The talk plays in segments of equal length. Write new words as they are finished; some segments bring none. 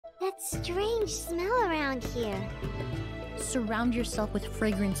strange smell around here. Surround yourself with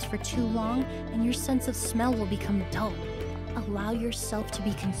fragrance for too long, and your sense of smell will become dull. Allow yourself to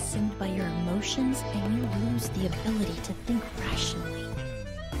be consumed by your emotions, and you lose the ability to think rationally.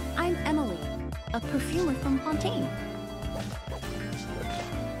 I'm Emily, a perfumer from Fontaine.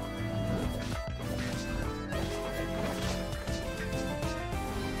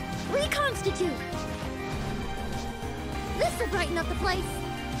 Reconstitute! This'll brighten up the place.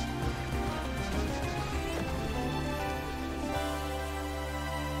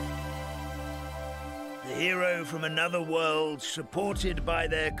 The hero from another world, supported by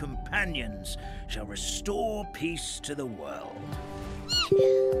their companions, shall restore peace to the world.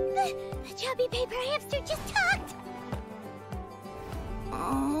 The chubby paper hamster just talked!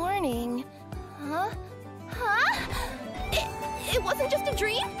 Morning. Huh? It wasn't just a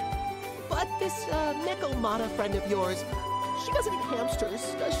dream? But this Nickelmata friend of yours, she doesn't eat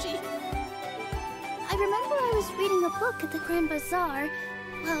hamsters, does she? I remember I was reading a book at the Grand Bazaar.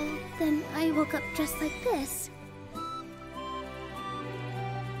 Well, then I woke up just like this.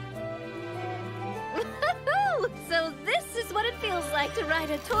 So this is what it feels like to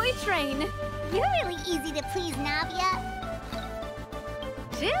ride a toy train. You're really easy to please, Navia.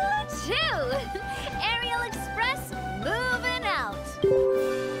 Choo-choo! Aerial Express moving out.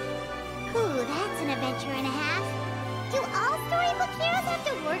 Ooh, that's an adventure and a half. Do all storybook heroes have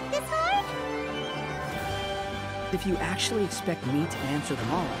to work this hard? If you actually expect me to answer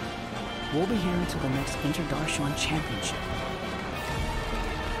them all, we'll be here until the next Interdarshan Championship.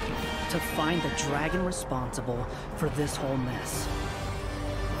 To find the dragon responsible for this whole mess.